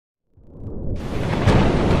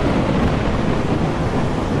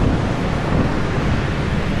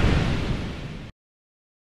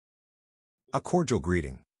A cordial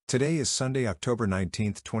greeting. Today is Sunday, October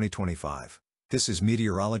 19, 2025. This is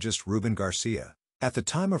meteorologist Ruben Garcia. At the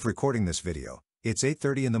time of recording this video, it's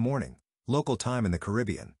 8:30 in the morning, local time in the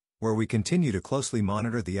Caribbean, where we continue to closely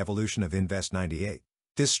monitor the evolution of Invest 98.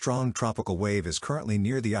 This strong tropical wave is currently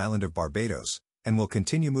near the island of Barbados, and will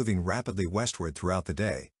continue moving rapidly westward throughout the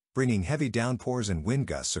day, bringing heavy downpours and wind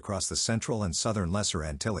gusts across the central and southern Lesser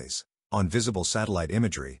Antilles. On visible satellite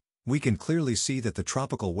imagery, we can clearly see that the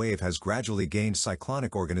tropical wave has gradually gained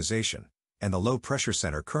cyclonic organization, and the low-pressure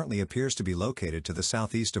center currently appears to be located to the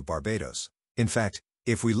southeast of Barbados. In fact,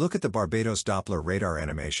 if we look at the Barbados Doppler radar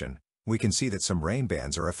animation, we can see that some rain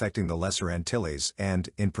bands are affecting the Lesser Antilles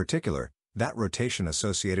and, in particular, that rotation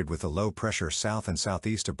associated with the low pressure south and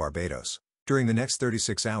southeast of Barbados. During the next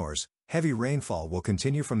 36 hours, heavy rainfall will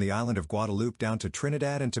continue from the island of Guadeloupe down to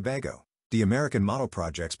Trinidad and Tobago. The American model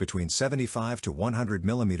projects between 75 to 100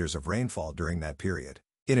 millimeters of rainfall during that period.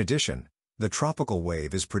 In addition, the tropical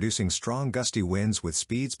wave is producing strong gusty winds with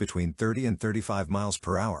speeds between 30 and 35 miles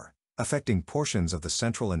per hour, affecting portions of the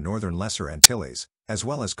central and northern Lesser Antilles, as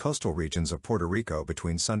well as coastal regions of Puerto Rico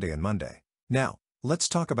between Sunday and Monday. Now, let's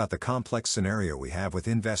talk about the complex scenario we have with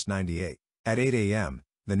Invest 98. At 8 a.m.,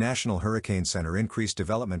 the National Hurricane Center increased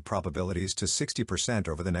development probabilities to 60%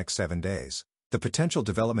 over the next 7 days. The potential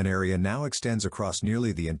development area now extends across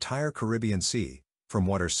nearly the entire Caribbean Sea, from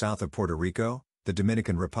waters south of Puerto Rico, the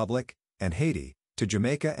Dominican Republic, and Haiti, to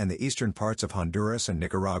Jamaica and the eastern parts of Honduras and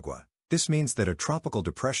Nicaragua. This means that a tropical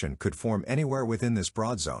depression could form anywhere within this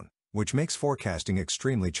broad zone, which makes forecasting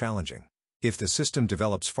extremely challenging. If the system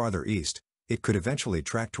develops farther east, it could eventually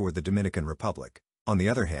track toward the Dominican Republic. On the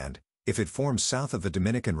other hand, if it forms south of the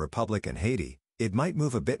Dominican Republic and Haiti, it might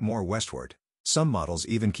move a bit more westward. Some models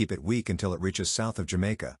even keep it weak until it reaches south of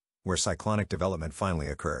Jamaica, where cyclonic development finally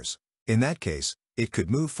occurs. In that case, it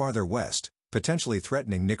could move farther west, potentially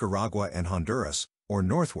threatening Nicaragua and Honduras, or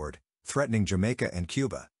northward, threatening Jamaica and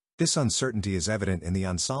Cuba. This uncertainty is evident in the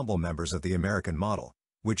ensemble members of the American model,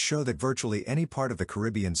 which show that virtually any part of the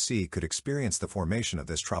Caribbean Sea could experience the formation of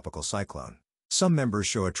this tropical cyclone. Some members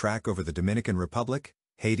show a track over the Dominican Republic,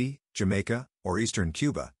 Haiti, Jamaica, or eastern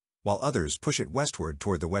Cuba, while others push it westward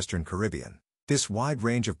toward the western Caribbean. This wide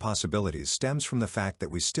range of possibilities stems from the fact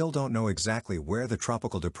that we still don't know exactly where the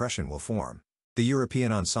tropical depression will form. The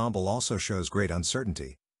European ensemble also shows great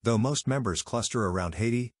uncertainty, though most members cluster around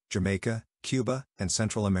Haiti, Jamaica, Cuba, and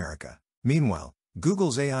Central America. Meanwhile,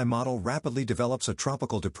 Google's AI model rapidly develops a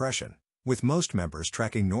tropical depression, with most members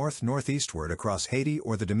tracking north-northeastward across Haiti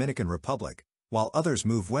or the Dominican Republic, while others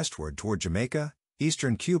move westward toward Jamaica,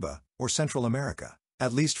 eastern Cuba, or Central America.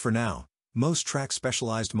 At least for now, most track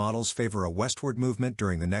specialized models favor a westward movement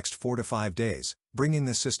during the next 4 to 5 days, bringing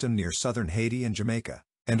the system near southern Haiti and Jamaica.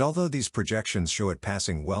 And although these projections show it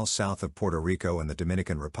passing well south of Puerto Rico and the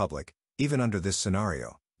Dominican Republic, even under this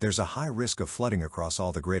scenario, there's a high risk of flooding across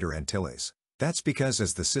all the Greater Antilles. That's because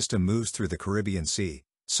as the system moves through the Caribbean Sea,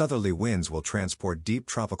 southerly winds will transport deep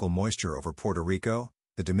tropical moisture over Puerto Rico,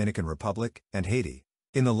 the Dominican Republic, and Haiti.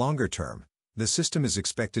 In the longer term, the system is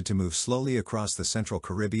expected to move slowly across the central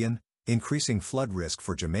Caribbean, increasing flood risk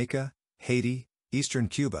for Jamaica, Haiti, eastern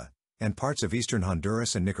Cuba, and parts of eastern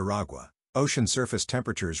Honduras and Nicaragua. Ocean surface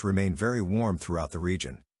temperatures remain very warm throughout the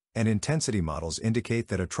region, and intensity models indicate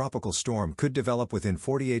that a tropical storm could develop within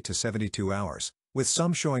 48 to 72 hours, with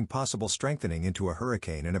some showing possible strengthening into a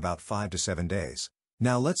hurricane in about 5 to 7 days.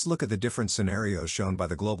 Now let's look at the different scenarios shown by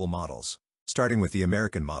the global models. Starting with the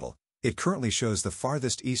American model, it currently shows the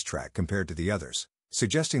farthest east track compared to the others,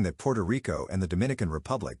 suggesting that Puerto Rico and the Dominican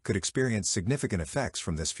Republic could experience significant effects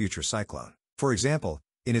from this future cyclone. For example,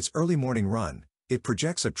 in its early morning run, it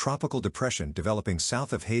projects a tropical depression developing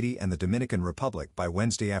south of Haiti and the Dominican Republic by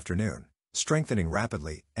Wednesday afternoon, strengthening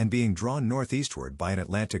rapidly and being drawn northeastward by an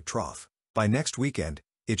Atlantic trough. By next weekend,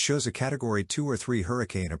 it shows a Category 2 or 3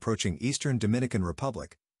 hurricane approaching eastern Dominican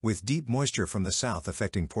Republic, with deep moisture from the south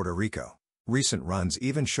affecting Puerto Rico. Recent runs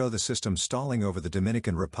even show the system stalling over the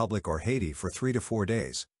Dominican Republic or Haiti for 3 to 4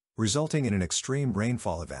 days, resulting in an extreme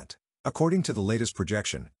rainfall event. According to the latest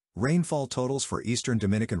projection, rainfall totals for eastern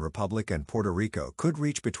Dominican Republic and Puerto Rico could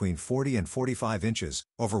reach between 40 and 45 inches,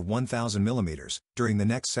 over 1,000 millimeters, during the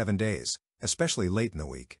next 7 days, especially late in the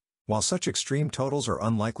week. While such extreme totals are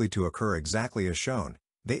unlikely to occur exactly as shown,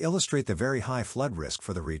 they illustrate the very high flood risk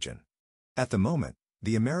for the region. At the moment,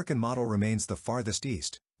 the American model remains the farthest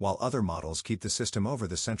east, while other models keep the system over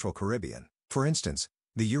the central Caribbean. For instance,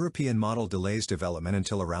 the European model delays development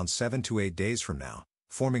until around 7 to 8 days from now,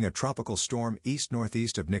 forming a tropical storm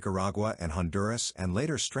east-northeast of Nicaragua and Honduras and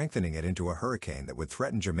later strengthening it into a hurricane that would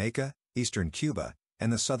threaten Jamaica, eastern Cuba,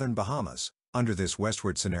 and the southern Bahamas. Under this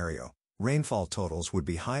westward scenario, Rainfall totals would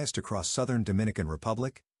be highest across southern Dominican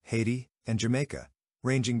Republic, Haiti, and Jamaica,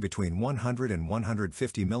 ranging between 100 and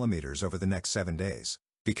 150 millimeters over the next 7 days.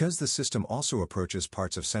 Because the system also approaches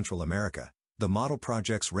parts of Central America, the model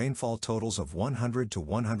projects rainfall totals of 100 to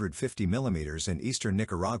 150 millimeters in eastern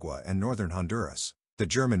Nicaragua and northern Honduras. The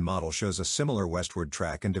German model shows a similar westward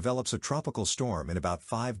track and develops a tropical storm in about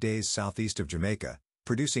 5 days southeast of Jamaica,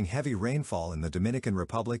 producing heavy rainfall in the Dominican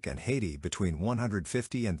Republic and Haiti between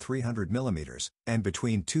 150 and 300 millimeters, and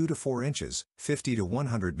between 2 to 4 inches, 50 to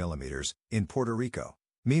 100 millimeters, in Puerto Rico.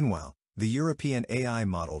 Meanwhile, the European AI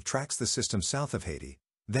model tracks the system south of Haiti,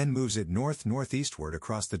 then moves it north-northeastward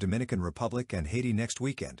across the Dominican Republic and Haiti next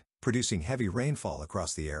weekend, producing heavy rainfall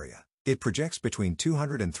across the area. It projects between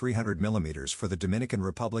 200 and 300 millimeters for the Dominican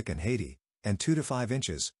Republic and Haiti, and 2 to 5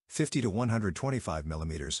 inches, 50 to 125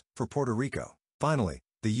 millimeters, for Puerto Rico. Finally,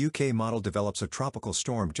 the UK model develops a tropical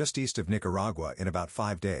storm just east of Nicaragua in about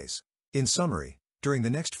 5 days. In summary, during the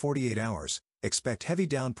next 48 hours, expect heavy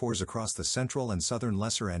downpours across the central and southern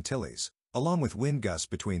Lesser Antilles, along with wind gusts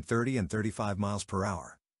between 30 and 35 miles per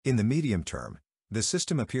hour. In the medium term, the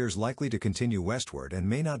system appears likely to continue westward and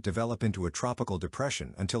may not develop into a tropical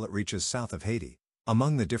depression until it reaches south of Haiti.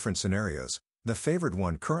 Among the different scenarios, the favored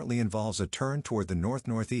one currently involves a turn toward the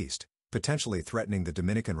north-northeast, potentially threatening the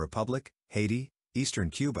Dominican Republic, Haiti, eastern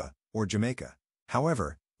Cuba, or Jamaica.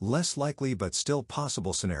 However, less likely but still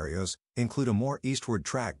possible scenarios include a more eastward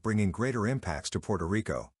track bringing greater impacts to Puerto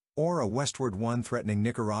Rico, or a westward one threatening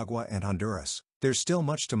Nicaragua and Honduras. There's still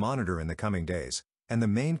much to monitor in the coming days, and the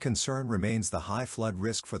main concern remains the high flood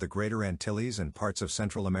risk for the Greater Antilles and parts of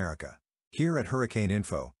Central America. Here at Hurricane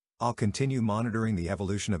Info, I'll continue monitoring the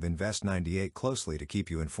evolution of Invest 98 closely to keep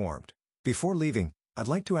you informed. Before leaving, I'd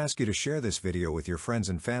like to ask you to share this video with your friends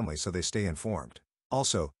and family so they stay informed.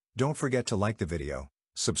 Also, don't forget to like the video,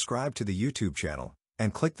 subscribe to the YouTube channel,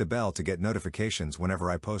 and click the bell to get notifications whenever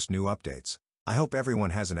I post new updates. I hope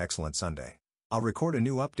everyone has an excellent Sunday. I'll record a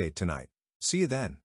new update tonight. See you then.